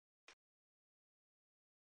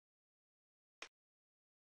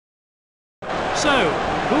So,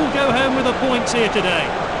 who'll go home with the points here today?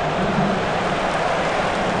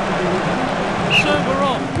 So we're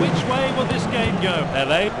off. Which way will this game go?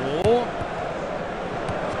 LA or...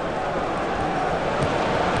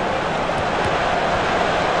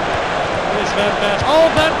 Here's Van Basten. Oh,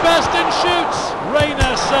 Van Basten shoots!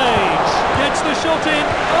 Reina saves. Gets the shot in.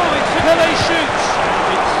 Oh, it's Pele shoots.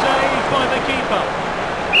 It's saved by the keeper.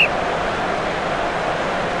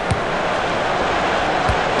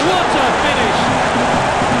 What a finish!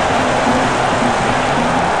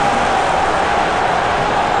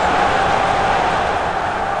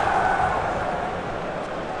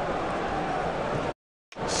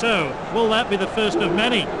 So, will that be the first of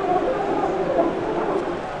many?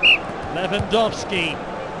 Lewandowski.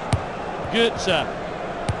 Goetze.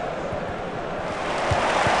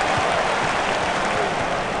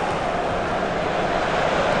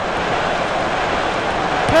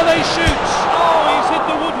 Pele shoots! Oh, he's hit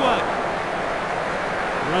the woodwork!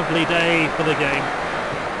 Lovely day for the game.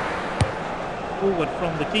 Forward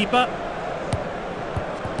from the keeper.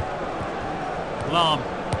 Lahm.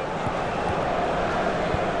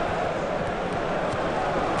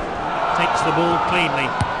 Takes the ball cleanly.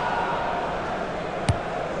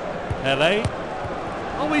 Pele.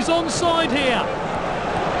 Oh, he's onside here.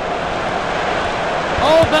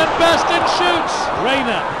 Oh, Van Basten shoots.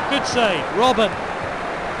 Reina, good save. Robben.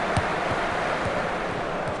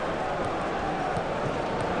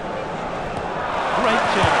 Great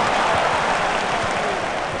challenge.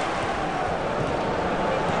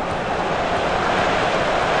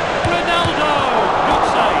 Ronaldo. Good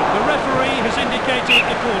save. The referee has indicated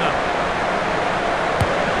the corner.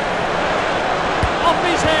 Off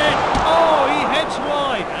his head. Oh, he heads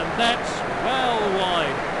wide, and that's well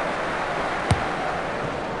wide.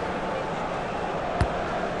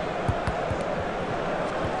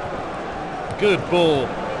 Good ball.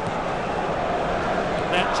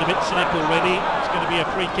 That's a bit slack already. It's going to be a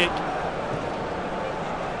free kick.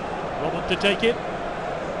 Robben to take it.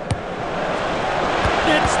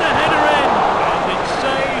 Gets the header in, and it's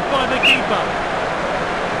saved by the keeper.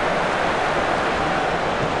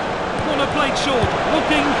 Played short,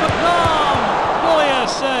 looking for Lahm. Neuer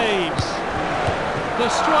saves. The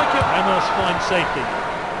striker. Ramos finds safety.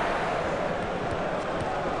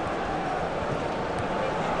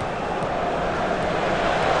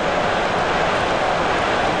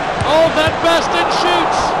 Oh, Van Basten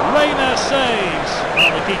shoots. Reina saves.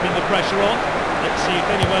 Well, they're keeping the pressure on. Let's see if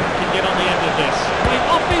anyone can get on the end of this. Right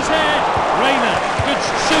off his head. Reina. Good,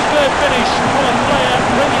 superb finish for a player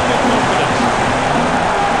bringing with confidence.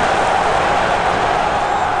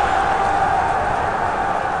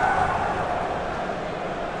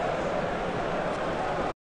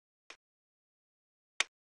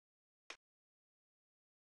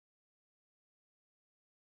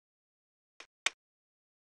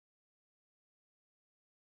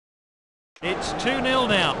 It's 2-0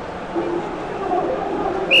 now.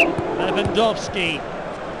 Lewandowski.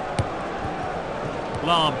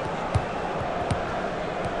 Lahm.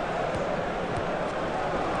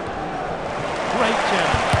 Great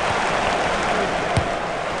challenge.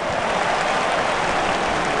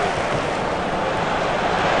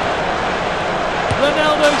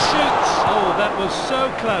 Ronaldo shoots. Oh, that was so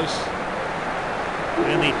close.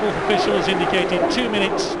 And the fourth official has indicated 2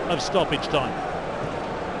 minutes of stoppage time.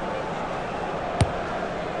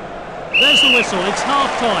 There's the whistle, it's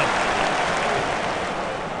half-time.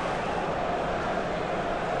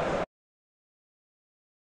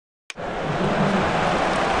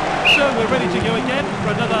 So we're ready to go again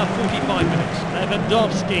for another 45 minutes.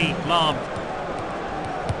 Lewandowski, Lahm.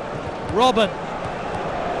 Robben.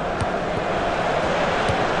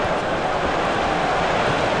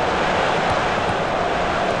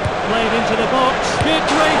 Played into the box. Good,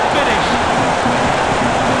 great finish.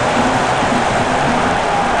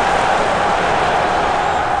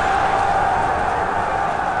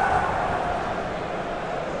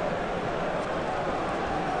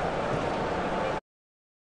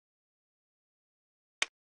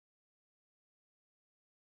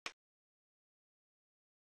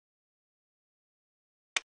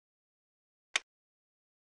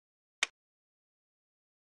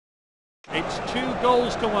 It's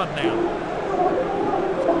 2-1 now.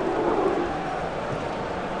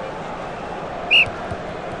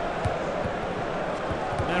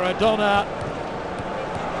 Maradona.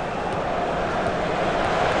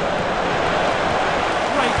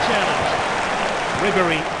 Great challenge.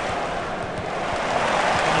 Ribéry.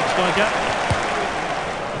 Schweinsteiger.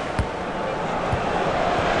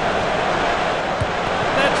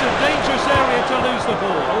 That's a dangerous area to lose the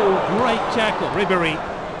ball. Oh, great tackle. Ribéry.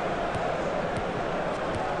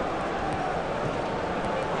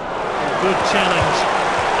 Good challenge.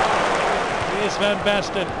 Here's Van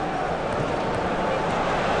Basten.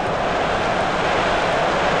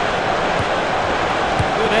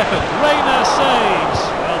 Good effort. Reina saves.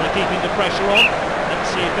 Well, they're keeping the pressure on.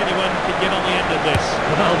 Let's see if anyone can get on the end of this.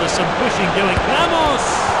 Well, there's some pushing going. Ramos!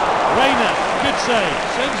 Reina, good save.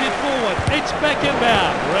 Sends it forward. It's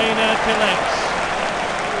Beckenbauer. Reina collects.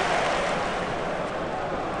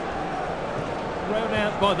 Thrown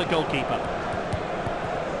out by the goalkeeper.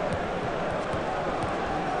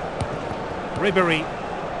 Ribéry.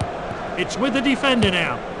 It's with the defender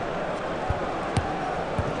now.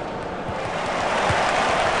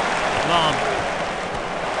 Lahm.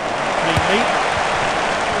 Clean lead.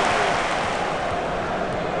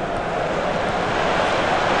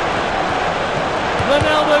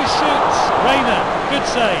 Ronaldo shoots. Reina, good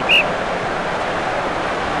save.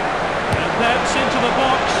 And that's into the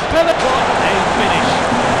box. What a finish.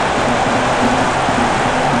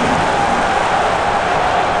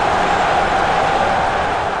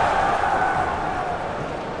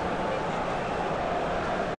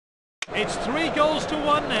 It's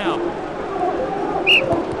 3-1 now.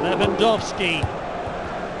 Lewandowski.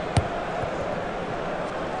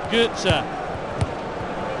 Götze.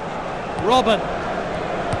 Robben.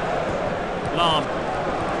 Lahm.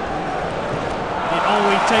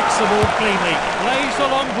 He takes the ball cleanly. Plays the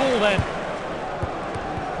long ball then.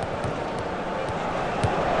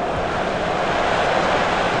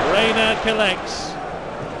 Reina collects.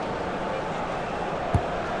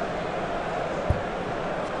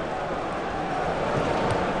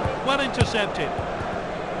 Well intercepted.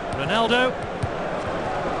 Ronaldo.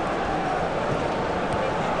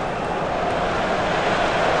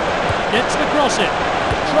 Gets to cross it.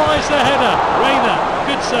 Tries the header. Reina,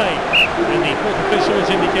 good save. And the fourth official has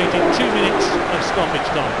indicated 2 minutes of stoppage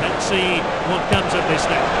time. Let's see what comes of this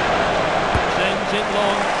now. Sends it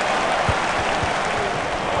long.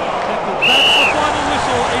 That's the final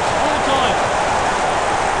whistle. It's full time.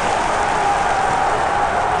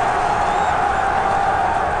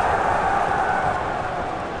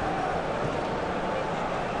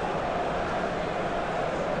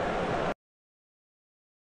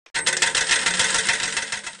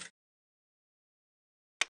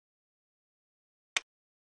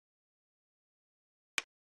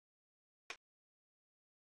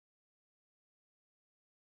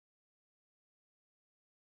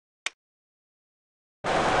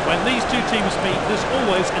 When these two teams meet, there's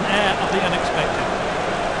always an air of the unexpected.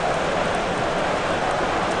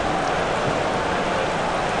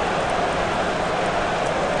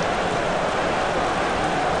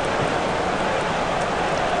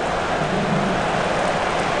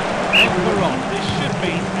 And we're on. This should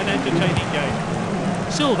be an entertaining game.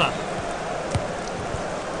 Silva.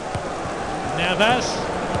 Navas.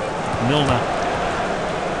 Milner.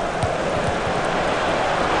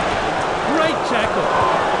 Great tackle.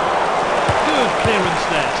 Good clearance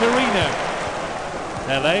there. Torino.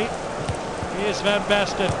 LA. Here's Van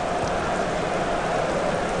Basten.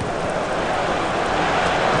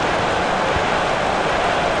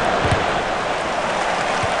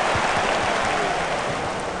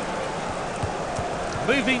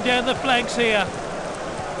 Moving down the flanks here.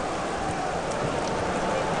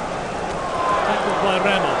 Tackled by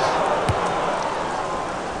Ramos.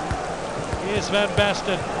 Here's Van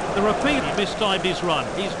Basten. The repeat, he mistimed his run.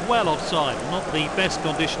 He's well offside. Not the best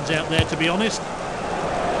conditions out there, to be honest.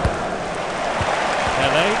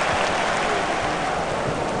 Pele.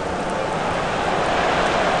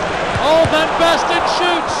 Oh, Van Basten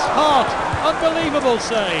shoots! Hart! Unbelievable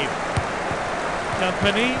save.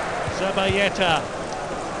 Company. Zabayeta.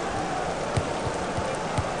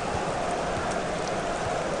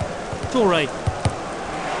 Toure.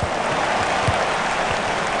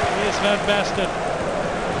 Here's Van Basten.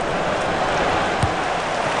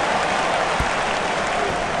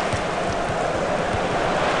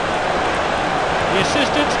 The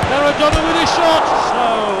assistant, Maradona with his shot. So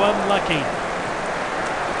unlucky.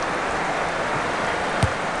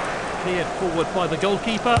 Cleared forward by the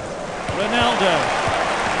goalkeeper. Ronaldo.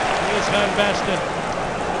 Here's Van Basten.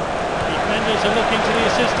 Defenders are looking to the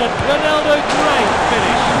assistant. Ronaldo, great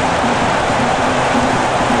finish.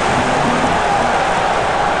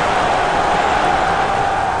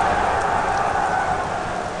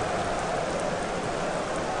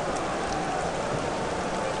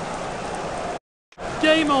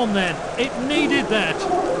 Game on then. It needed that.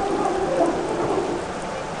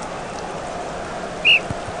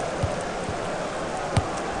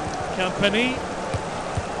 Company.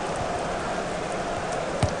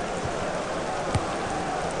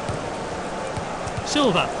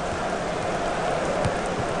 Silva.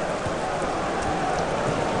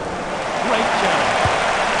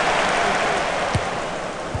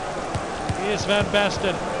 Here's Van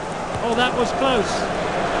Basten. Oh, that was close.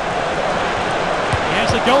 He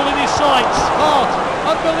has a goal in his sights. Hart,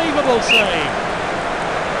 unbelievable save.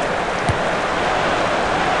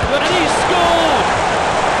 And he scored!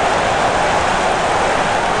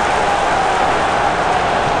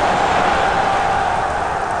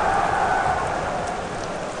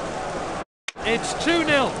 It's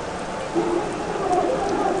 2-0.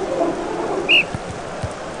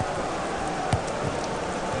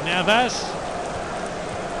 Navas.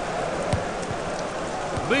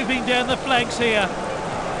 Moving down the flanks here.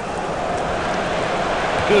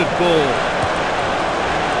 Good ball.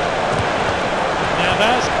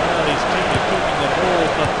 Navas. Well, his team are keeping the ball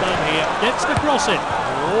for fun here. Gets to cross it.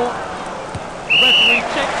 Oh. The referee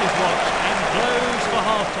checks his watch and blows for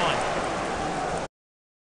half-time.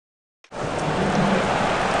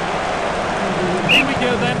 Here we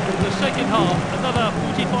go then, the second half, another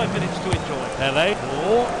 45 minutes to enjoy. Pele,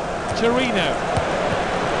 or Torino.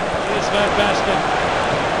 Here's Van Basten.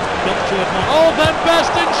 Got to admire. Oh, Van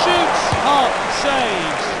Basten shoots! Hart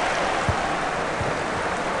saves.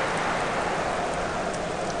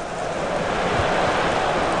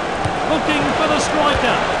 Looking for the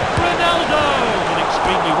striker, Ronaldo! Did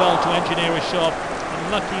extremely well to engineer a shot,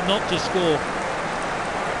 and lucky not to score.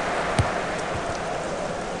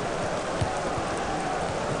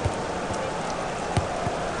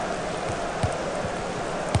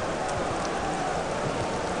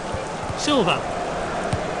 Silva.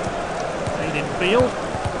 Played in field.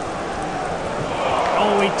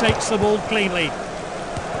 Oh, he takes the ball cleanly.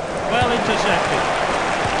 Well intercepted.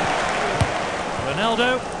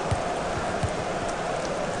 Ronaldo.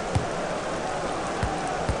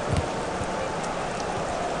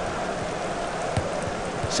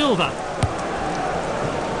 Silva.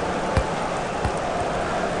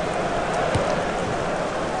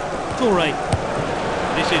 Toure.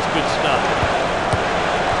 This is good stuff.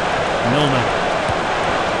 Milner.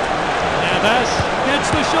 Navas gets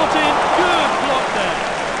the shot in. Good block there.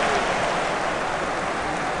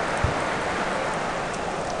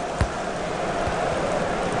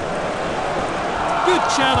 Good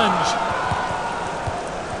challenge.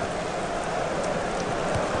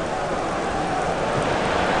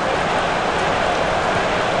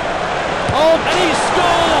 Oh, and he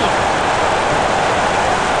scored!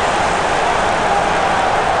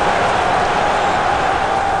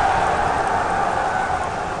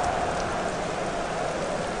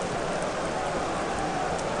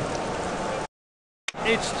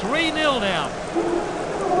 It's 3-0 now.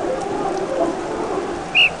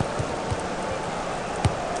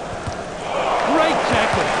 Great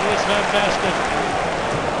tackle. Here's Van Basten.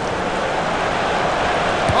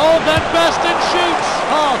 Oh, Van Basten shoots.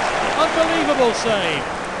 Hart. Unbelievable save.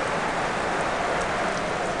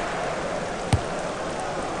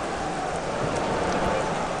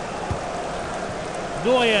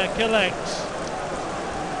 Neuer collects.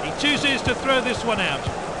 He chooses to throw this one out.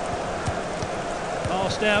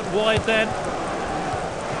 Passed out wide then.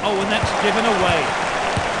 Oh, and that's given away.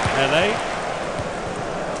 Pele.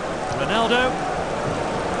 Ronaldo.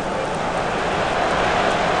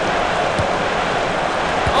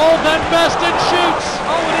 Oh, Van Basten shoots!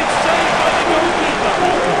 Oh, and it's saved by the goalkeeper.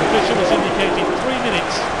 The official has indicated 3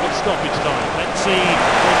 minutes of stoppage time. Let's see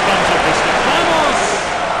what comes of this. Vamos!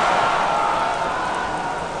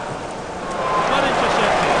 Well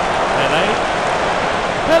intercepted. Pele.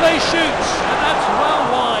 Pele shoots, and that's well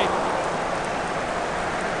wide.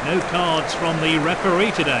 No cards from the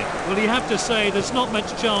referee today. Well, you have to say there's not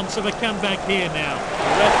much chance of a comeback here now.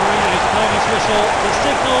 The referee has blown his whistle to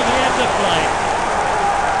signal the end of play.